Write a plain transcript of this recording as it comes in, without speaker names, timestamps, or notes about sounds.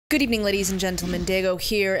Good evening, ladies and gentlemen, Dago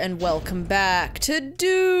here, and welcome back to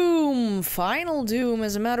Doom! Final Doom,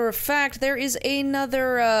 as a matter of fact. There is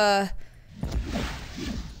another,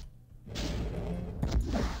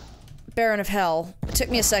 Baron of Hell. It took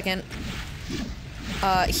me a second.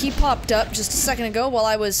 He popped up just a second ago while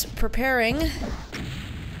I was preparing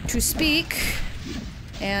to speak,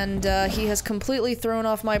 and, he has completely thrown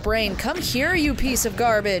off my brain. Come here, you piece of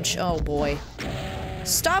garbage! Oh boy.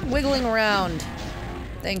 Stop wiggling around.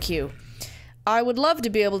 Thank you. I would love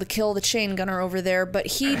to be able to kill the chain gunner over there, but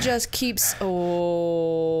he just keeps...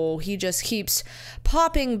 Oh, he just keeps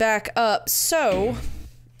popping back up, so...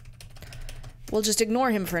 we'll just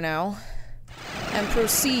ignore him for now. And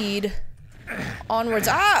proceed onwards.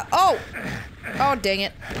 Ah! Oh! Oh, dang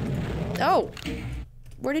it. Oh.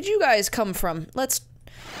 Where did you guys come from? Let's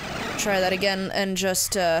try that again and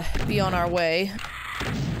just, be on our way.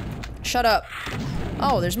 Shut up.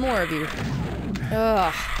 Oh, there's more of you.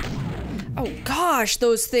 Ugh. Oh gosh,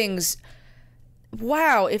 those things.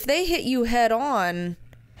 Wow, if they hit you head on,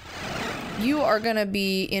 you are gonna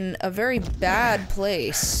be in a very bad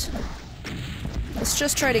place. Let's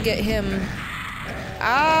just try to get him...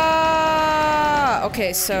 Ah!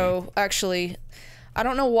 Okay, so, actually, I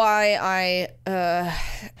don't know why I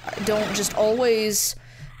don't just always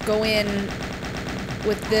go in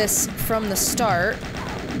with this from the start.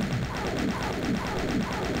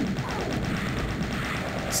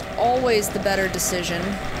 It's always the better decision.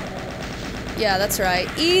 Yeah, that's right.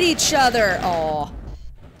 Eat each other! Aw.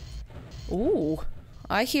 Ooh.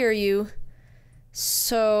 I hear you.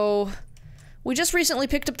 So... we just recently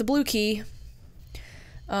picked up the blue key.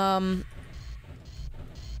 And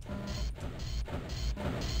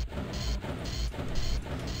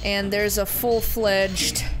there's a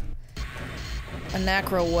full-fledged...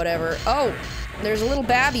 anacro whatever. Oh! There's a little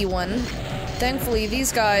babby one. Thankfully,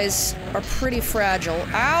 these guys are pretty fragile.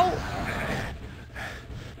 Ow!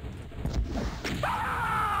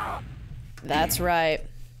 That's right.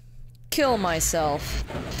 Kill myself.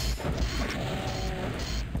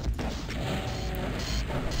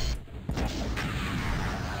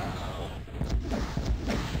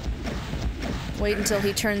 Wait until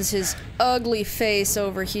he turns his ugly face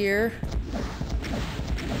over here.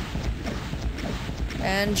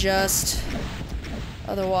 And just...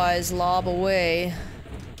 otherwise, lob away.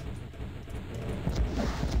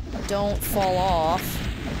 Don't fall off.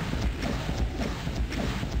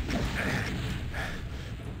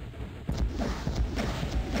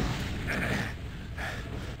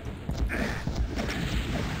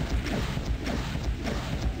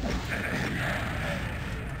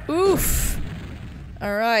 Oof!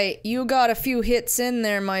 Alright, you got a few hits in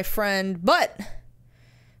there, my friend, but...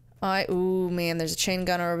 ooh, man, there's a chain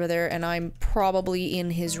gunner over there, and I'm probably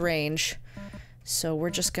in his range. So we're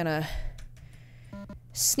just gonna...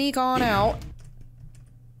 sneak on out.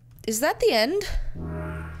 Is that the end?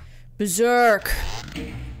 Berserk!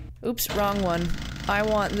 Oops, wrong one. I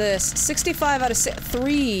want this. 65 out of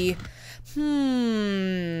 3.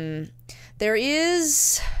 There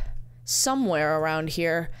is... somewhere around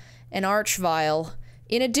here an archvile.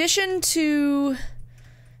 In addition to...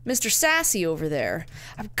 Mr. Sassy over there.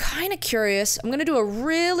 I'm kinda curious. I'm gonna do a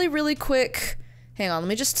really quick... hang on, let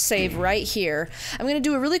me just save right here. I'm gonna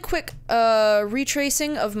do a really quick,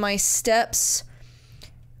 retracing of my steps.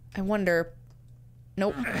 I wonder...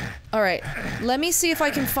 nope. Alright, let me see if I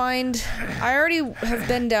can find... I already have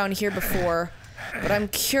been down here before, but I'm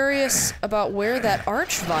curious about where that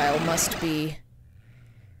archvile must be.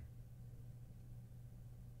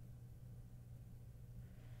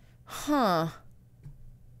 Huh.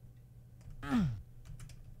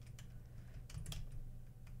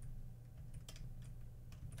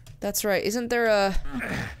 That's right, isn't there a...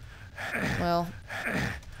 well...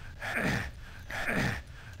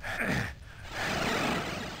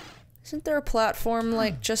 isn't there a platform,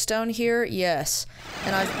 like, just down here? Yes.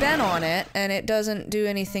 And I've been on it, and it doesn't do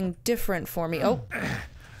anything different for me. Oh!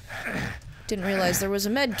 Didn't realize there was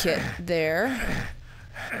a med kit there.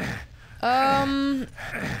 I'm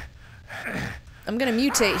gonna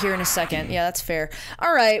mutate here in a second. Yeah, that's fair.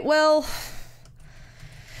 Alright, well...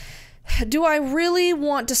 do I really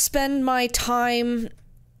want to spend my time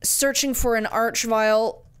searching for an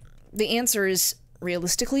archvile? The answer is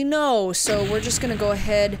realistically no, so we're just gonna go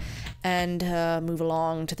ahead and move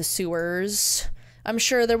along to the sewers. I'm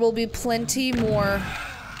sure there will be plenty more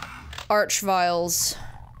archviles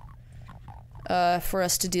for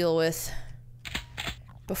us to deal with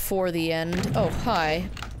before the end. Oh, hi.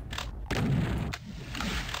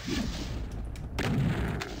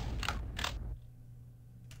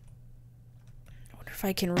 If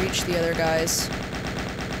I can reach the other guys.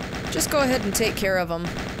 Just go ahead and take care of them.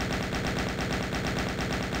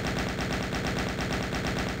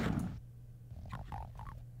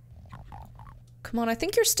 Come on, I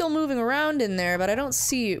think you're still moving around in there, but I don't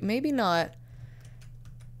see you. Maybe not.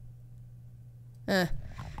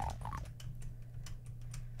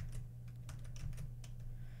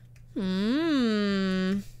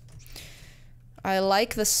 I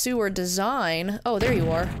like the sewer design. Oh, there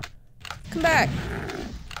you are. Come back.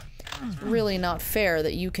 It's really not fair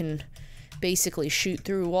that you can basically shoot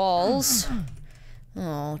through walls.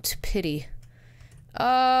 Oh, to pity.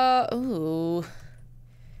 Ooh.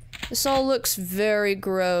 This all looks very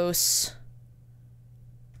gross.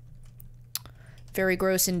 Very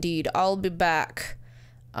gross indeed. I'll be back.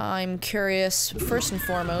 I'm curious, first and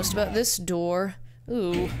foremost, about this door.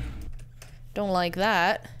 Ooh. Don't like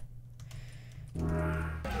that.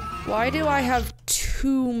 Why do I have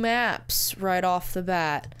 2 maps right off the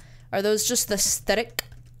bat? Are those just the aesthetic?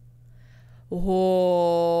 Oh.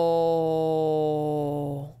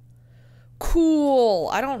 Cool.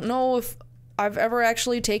 I don't know if I've ever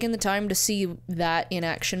actually taken the time to see that in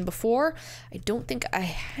action before. I don't think I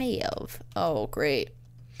have. Oh, great.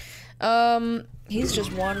 He's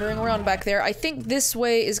just wandering around back there. I think this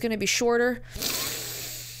way is gonna be shorter.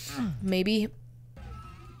 Maybe.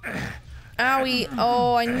 Owie.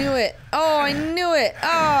 Oh, I knew it. Oh, I knew it.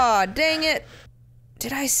 Ah, dang it.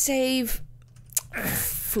 Did I save?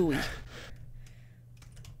 Phooey.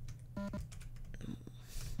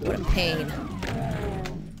 What a pain.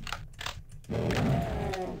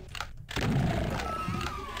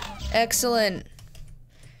 Excellent.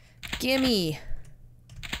 Gimme.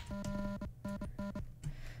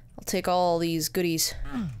 I'll take all these goodies.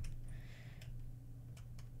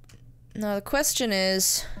 Now the question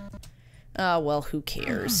is... well, who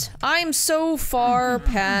cares? I'm so far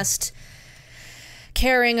past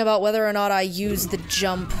caring about whether or not I use the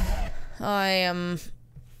jump. I am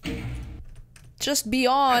just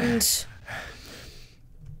beyond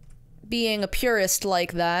being a purist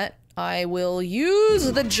like that. I will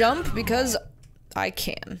use the jump because I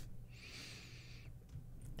can.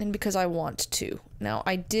 And because I want to. Now,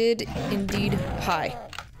 I did indeed... Hi.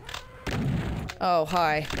 Oh,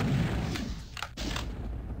 hi.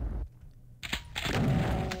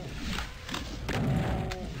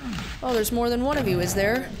 Oh, there's more than one of you, is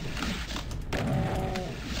there?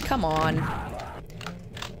 Come on.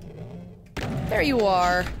 There you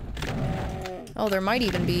are. Oh, there might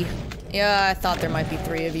even be... Yeah, I thought there might be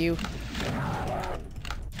 3 of you.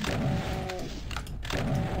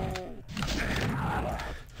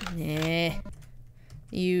 Nah.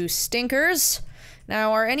 You stinkers.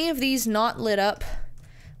 Now, are any of these not lit up?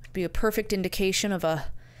 Would be a perfect indication of a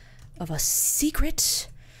secret.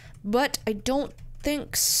 But I don't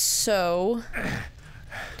think so.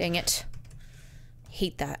 Dang it.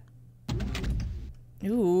 Hate that.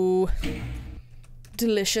 Ooh.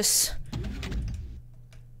 Delicious.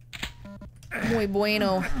 Muy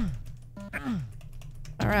bueno.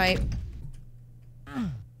 Alright.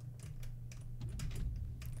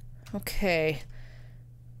 Okay.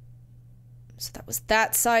 So that was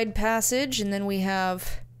that side passage, and then we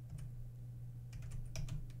have...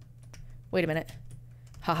 Wait a minute.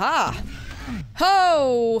 Haha!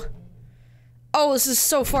 Ho! Oh, this is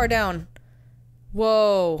so far down.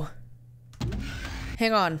 Whoa.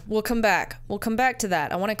 Hang on. We'll come back. We'll come back to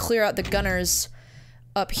that. I want to clear out the gunners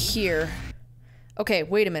up here. Okay,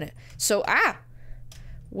 wait a minute. So,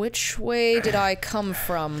 which way did I come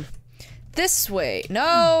from? This way.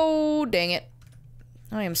 No! Dang it.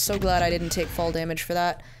 I am so glad I didn't take fall damage for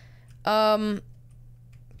that.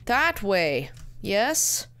 That way.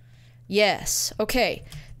 Yes? Yes. Okay.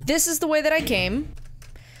 This is the way that I came.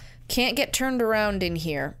 Can't get turned around in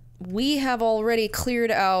here. We have already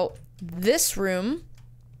cleared out this room.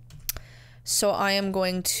 So I am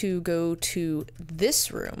going to go to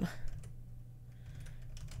this room.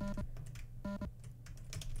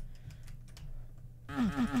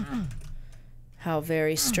 How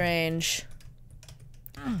very strange.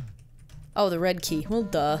 Oh, the red key. Well,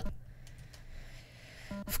 duh.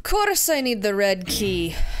 Of course I need the red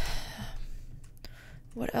key.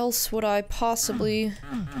 What else would I possibly...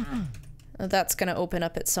 Oh, that's gonna open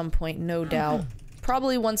up at some point, no doubt.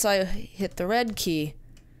 Probably once I hit the red key.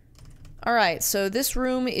 Alright, so this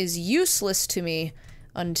room is useless to me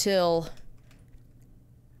until...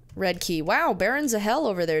 Red key. Wow, Baron's a hell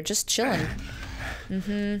over there, just chilling.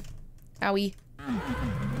 Mm-hmm. Owie.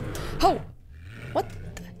 Oh! What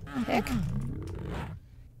the heck?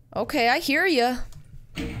 Okay, I hear ya.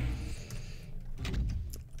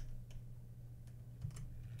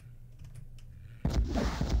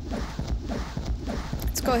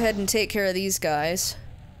 Let's go ahead and take care of these guys.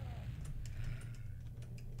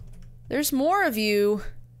 There's more of you,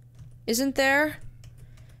 isn't there?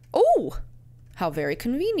 Oh! How very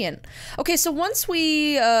convenient. Okay, so once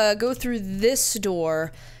we go through this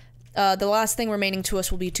door, the last thing remaining to us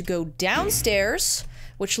will be to go downstairs,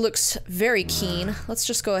 which looks very keen. Let's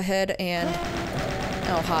just go ahead and...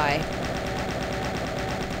 Oh, hi.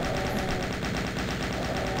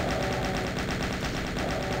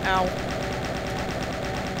 Ow.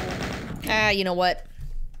 Ah, you know what?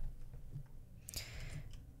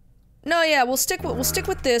 No, yeah, we'll stick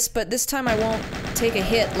with this, but this time I won't take a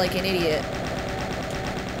hit like an idiot.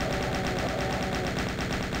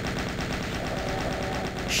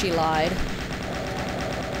 She lied.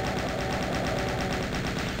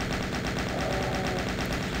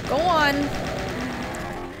 Go on.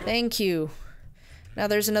 Thank you. Now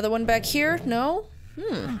there's another one back here? No?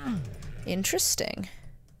 Interesting.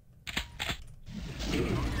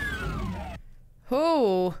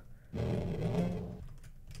 Oh.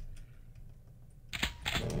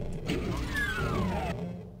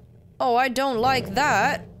 Oh, I don't like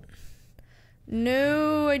that.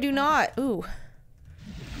 No, I do not. Ooh.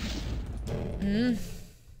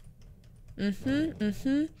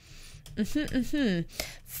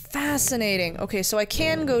 Fascinating. Okay, so I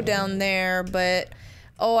can go down there, but...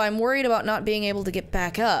 Oh, I'm worried about not being able to get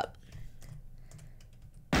back up.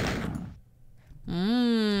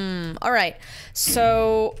 Alright.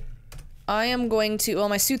 So... I am going to... Well,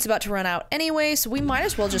 my suit's about to run out anyway, so we might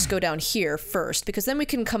as well just go down here first, because then we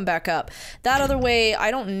can come back up. That other way,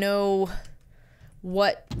 I don't know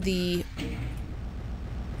what the...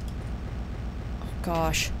 Oh,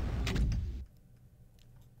 gosh.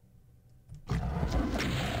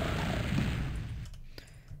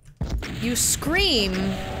 You scream,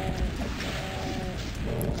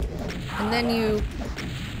 and then you...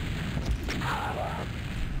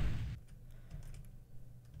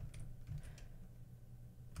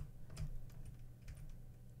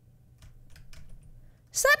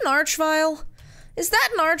 Is that an Archvile? Is that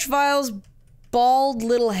an Archvile's bald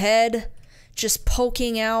little head just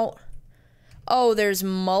poking out? Oh, there's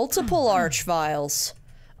multiple Archviles.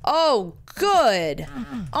 Oh, good.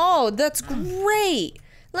 Oh, that's great.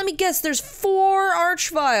 Let me guess, there's 4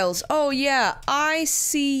 Archviles. Oh, yeah, I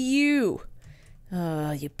see you.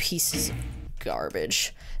 You pieces of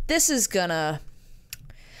garbage. This is gonna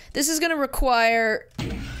require...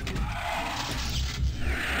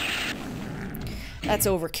 That's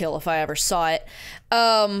overkill if I ever saw it.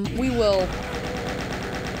 We will...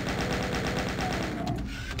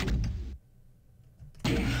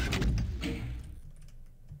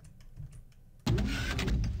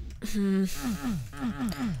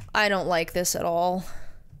 I don't like this at all.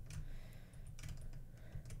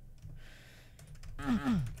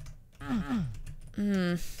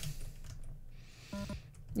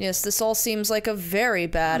 Yes, this all seems like a very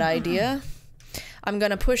bad idea. I'm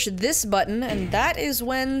gonna push this button, and that is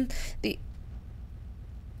when the...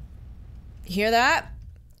 Hear that?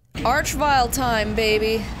 Archvile time,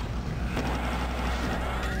 baby.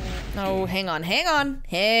 Oh, hang on, hang on,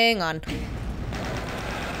 hang on.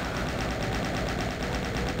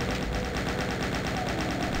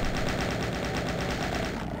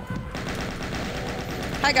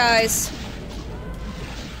 Hi, guys.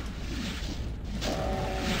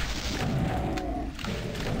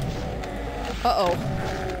 Uh-oh.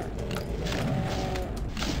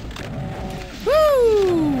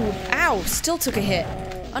 Woo! Ow, still took a hit.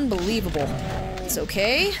 Unbelievable. It's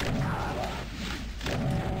okay.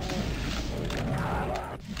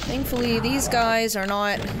 Thankfully, these guys are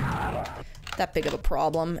not that big of a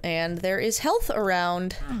problem, and there is health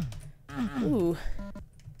around. Ooh.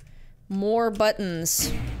 More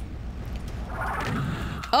buttons.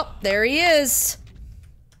 Oh, there he is!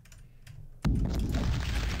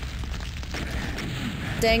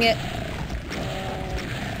 Dang it.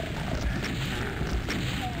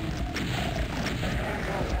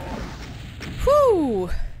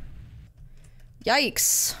 Whew!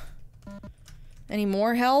 Yikes. Any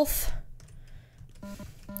more health?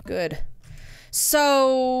 Good.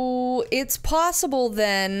 So, it's possible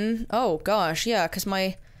then... Oh, gosh, yeah, because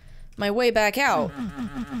my way back out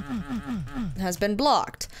has been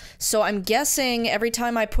blocked. So I'm guessing every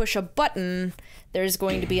time I push a button, there's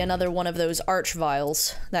going to be another one of those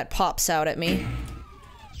Archviles that pops out at me.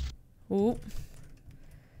 Ooh.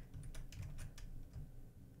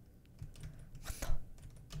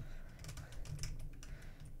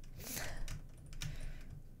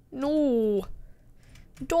 No.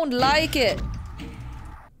 Don't like it.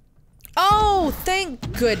 Oh,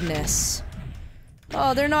 thank goodness.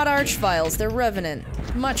 Oh, they're not Archviles, they're Revenant.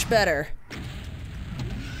 Much better.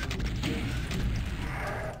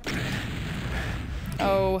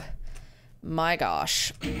 Oh my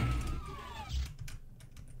gosh.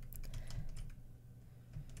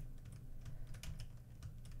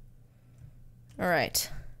 Alright.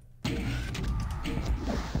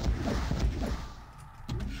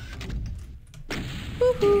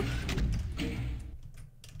 Woohoo!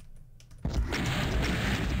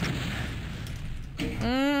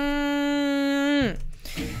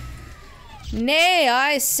 Nay,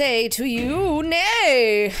 I say to you,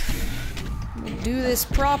 nay! We'll do this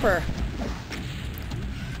proper.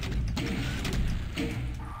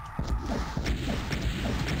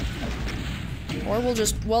 Or we'll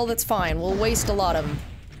just, well, that's fine. We'll waste a lot of them.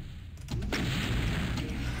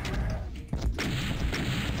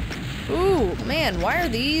 Ooh, man, why are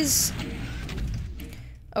these...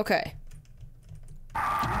 Okay.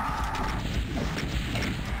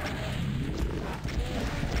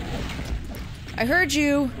 I heard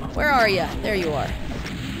you. Where are you? There you are.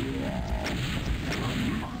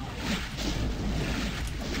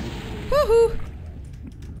 Woohoo!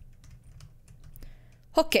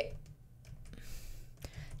 Okay.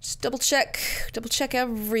 Just double check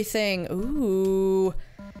everything. Ooh.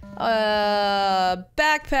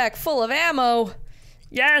 Backpack full of ammo.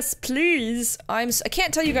 Yes, please. I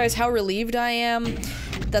can't tell you guys how relieved I am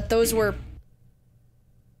that those were...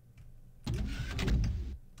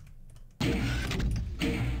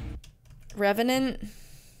 Revenant?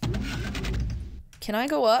 Can I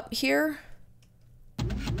go up here?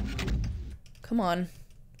 Come on.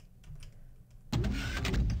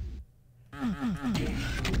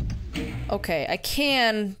 Okay, I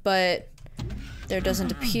can, but there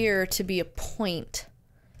doesn't appear to be a point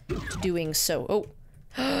to doing so. Oh.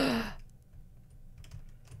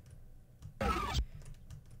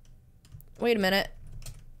 Wait a minute.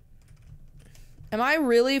 Am I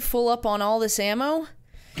really full up on all this ammo?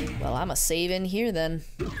 Well, I'm a save in here then.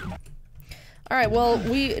 Alright, well,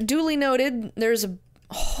 we duly noted there's a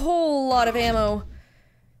whole lot of ammo.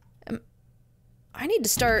 I need to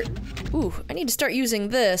start... Ooh, I need to start using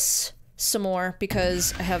this some more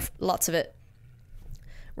because I have lots of it.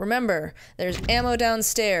 Remember, there's ammo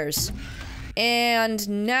downstairs. And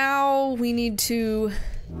now we need to...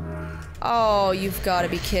 Oh, you've got to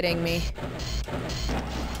be kidding me.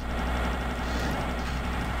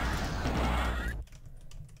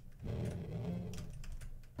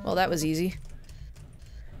 Well, that was easy.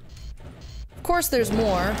 Of course there's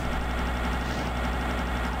more.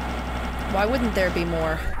 Why wouldn't there be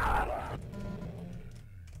more?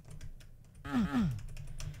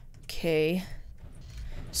 Okay.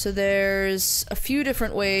 So there's a few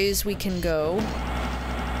different ways we can go.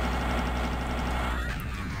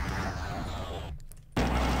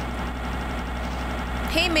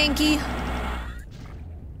 Hey, Mankey!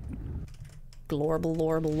 Glorble,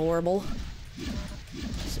 lorble, lorble.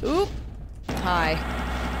 Oop! Hi.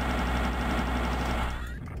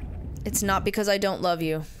 It's not because I don't love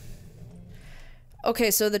you. Okay,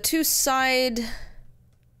 so the two side...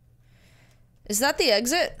 Is that the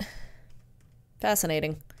exit?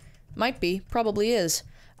 Fascinating. Might be. Probably is.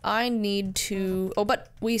 I need to... Oh,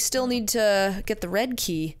 but we still need to get the red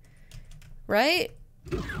key. Right?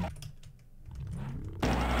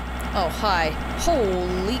 Oh, hi.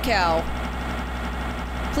 Holy cow.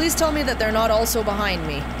 Please tell me that they're not also behind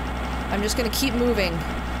me. I'm just gonna keep moving.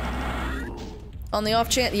 On the off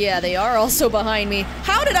chance- yeah, they are also behind me.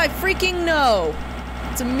 How did I freaking know?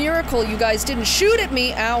 It's a miracle you guys didn't shoot at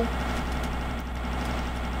me. Ow.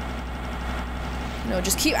 No,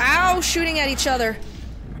 just keep- ow! Shooting at each other.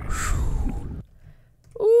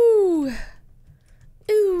 Ooh.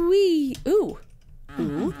 Ooh-wee. Ooh.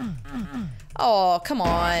 Ooh. Oh, come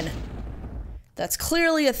on. That's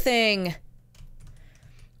clearly a thing.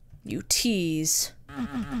 You tease.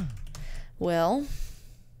 Well.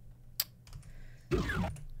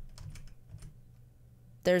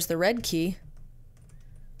 There's the red key.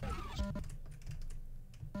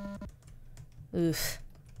 Oof.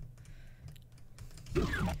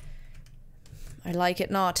 I like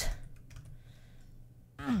it not.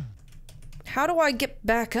 How do I get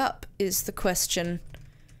back up, is the question.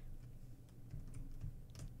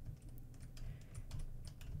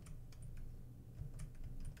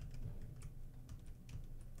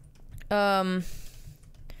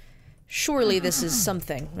 Surely this is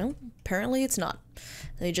something. Well, apparently it's not.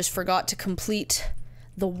 They just forgot to complete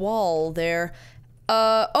the wall there.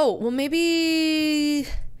 Oh, well maybe...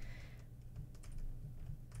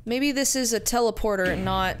 Maybe this is a teleporter,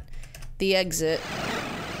 not the exit.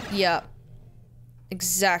 Yeah.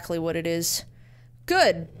 Exactly what it is.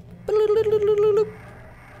 Good.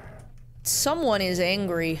 Someone is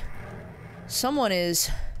angry. Someone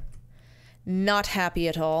is not happy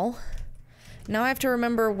at all. Now I have to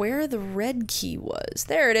remember where the red key was.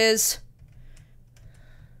 There it is.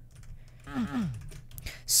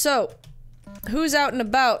 So, who's out and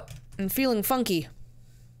about and feeling funky.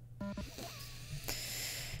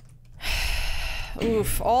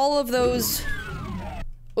 Oof, all of those...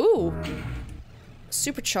 Ooh.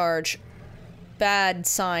 Supercharge. Bad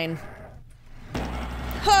sign.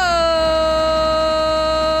 Ho!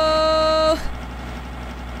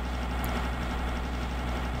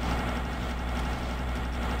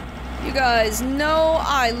 You guys know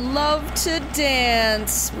I love to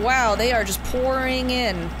dance. Wow, they are just pouring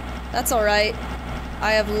in. That's alright.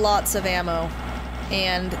 I have lots of ammo.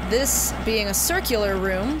 And this being a circular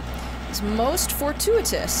room is most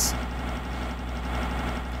fortuitous.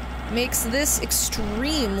 Makes this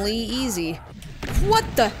extremely easy. What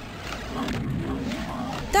the?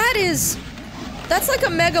 That's like a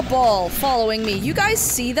mega ball following me. You guys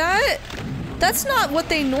see that? That's not what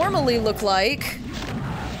they normally look like.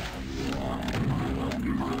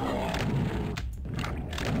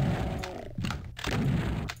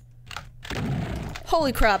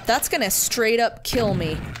 Holy crap, that's gonna straight up kill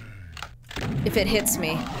me. If it hits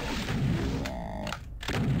me.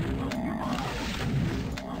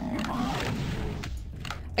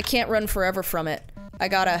 I can't run forever from it. I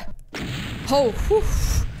gotta... Oh, whew.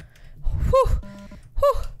 Whew.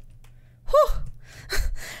 Whew. Whew.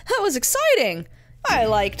 That was exciting! I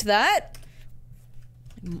liked that.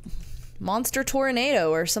 Monster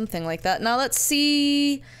Tornado or something like that. Now let's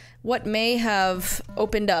see what may have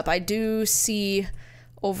opened up. I do see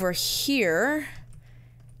over here...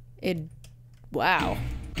 Wow.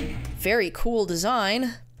 Very cool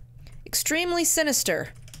design. Extremely sinister.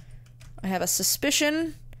 I have a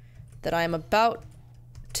suspicion that I am about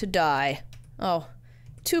to die. Oh,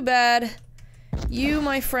 too bad. You,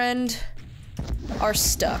 my friend, are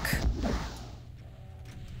stuck.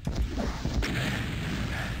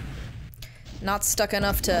 Not stuck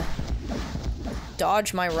enough to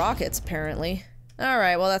dodge my rockets, apparently.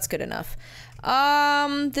 Alright, well that's good enough.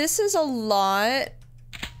 This is a lot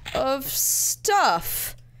of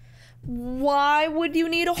stuff. Why would you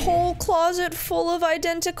need a whole closet full of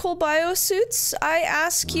identical biosuits, I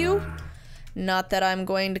ask you? Not that I'm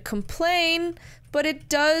going to complain, but it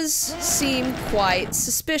does seem quite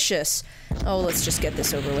suspicious. Oh, let's just get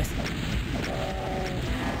this over with.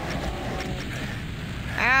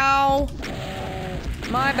 Ow!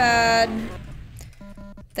 My bad.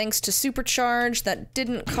 Thanks to Supercharge, that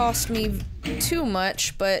didn't cost me too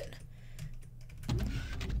much, but...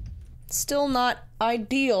 still not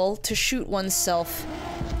ideal to shoot oneself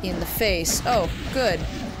in the face. Oh, good.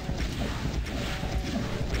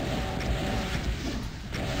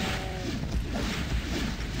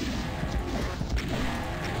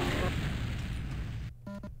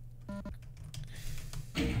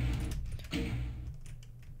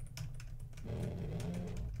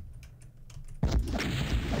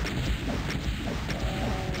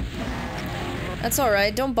 That's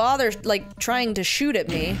alright, don't bother, like, trying to shoot at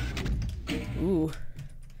me. Ooh.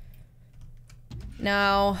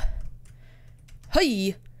 Now...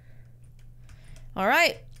 Hey!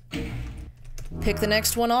 Alright. Pick the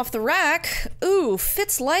next one off the rack. Ooh,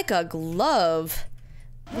 fits like a glove.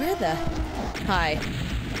 Where the... Hi.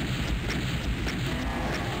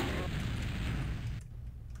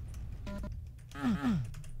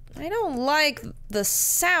 I don't like the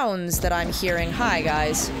sounds that I'm hearing. Hi,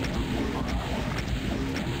 guys.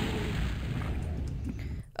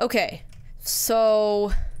 Okay,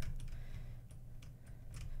 so...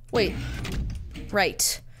 Wait.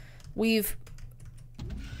 Right. We've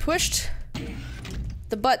pushed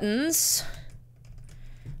the buttons.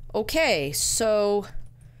 Okay, so...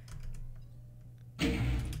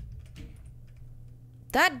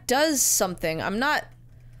 that does something. I'm not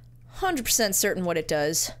 100% certain what it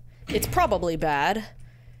does. It's probably bad.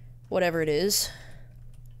 Whatever it is.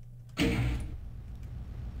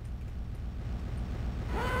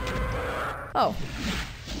 Oh.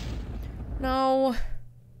 No.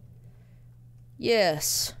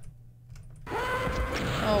 Yes.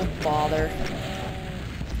 Oh, bother.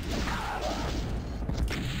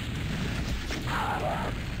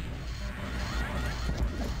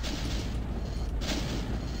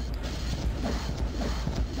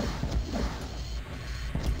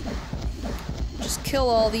 Just kill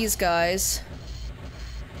all these guys.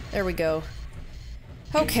 There we go.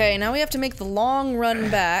 Okay, now we have to make the long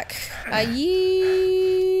run back.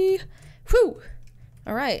 Aye. Whew!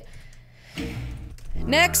 Alright.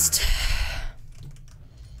 Next.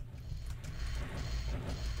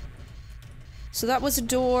 So that was a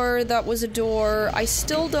door, that was a door. I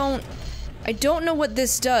don't know what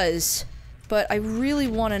this does, but I really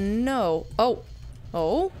want to know. Oh.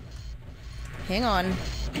 Oh? Hang on.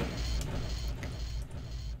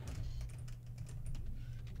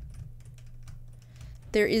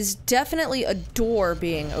 There is definitely a door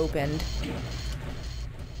being opened.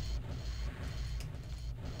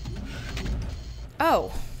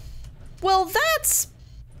 Oh. Well, that's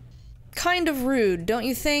kind of rude, don't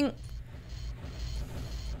you think?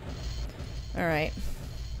 Alright.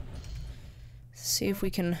 See if we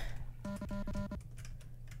can...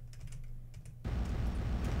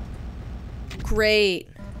 Great.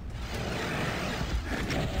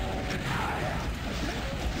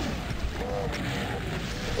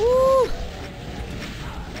 Ooh!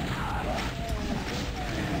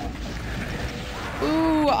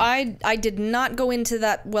 Ooh, I did not go into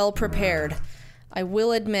that well prepared. I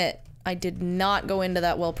will admit, I did not go into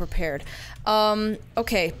that well prepared.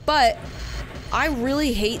 Okay, but I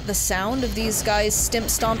really hate the sound of these guys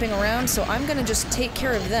stomping around, so I'm gonna just take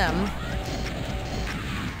care of them.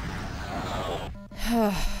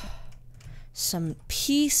 Some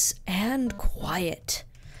peace and quiet.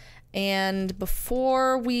 And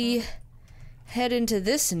before we head into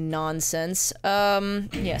this nonsense,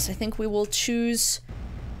 yes, I think we will choose...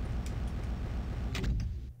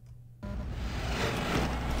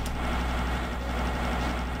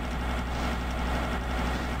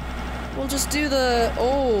 We'll just do the...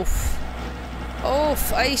 Oof.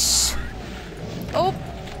 Oof, ice. Oh!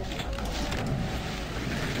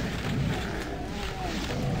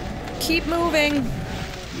 Keep moving.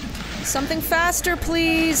 Something faster,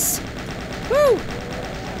 please. Woo!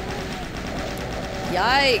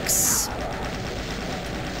 Yikes.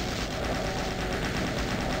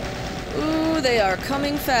 Ooh, they are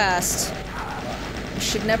coming fast. I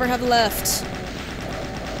should never have left.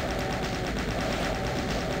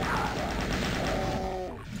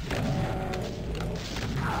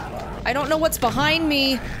 I don't know what's behind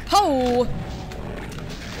me. Ho!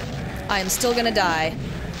 I am still gonna die.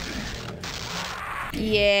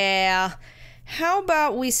 Yeah. How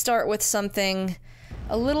about we start with something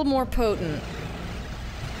a little more potent?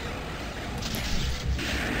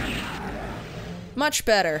 Much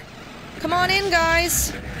better. Come on in,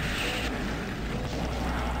 guys!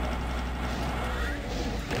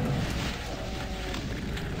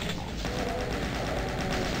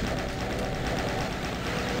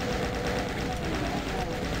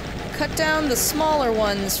 Cut down the smaller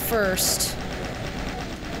ones first.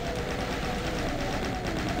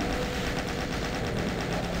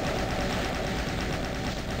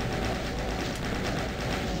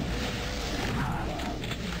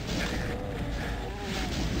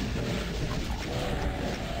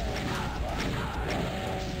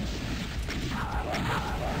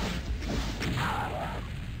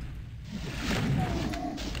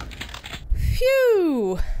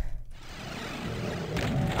 Phew!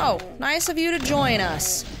 Oh, nice of you to join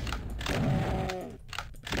us.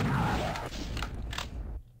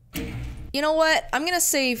 You know what? I'm gonna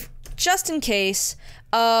save just in case.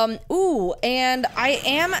 Ooh, and I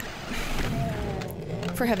am...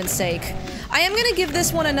 For heaven's sake. I am gonna give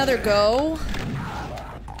this one another go.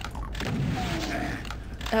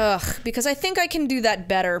 Ugh, because I think I can do that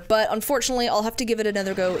better, but unfortunately I'll have to give it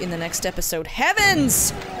another go in the next episode.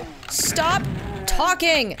 Heavens! Stop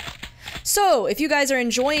talking! So, if you guys are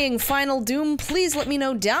enjoying Final Doom, please let me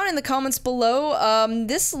know down in the comments below.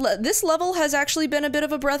 This level has actually been a bit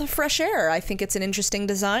of a breath of fresh air. I think it's an interesting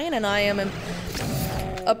design, and I am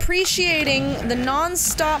appreciating the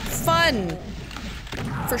non-stop fun.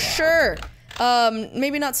 For sure.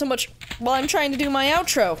 Maybe not so much while I'm trying to do my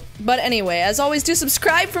outro. But anyway, as always, do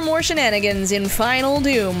subscribe for more shenanigans in Final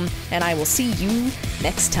Doom, and I will see you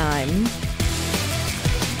next time.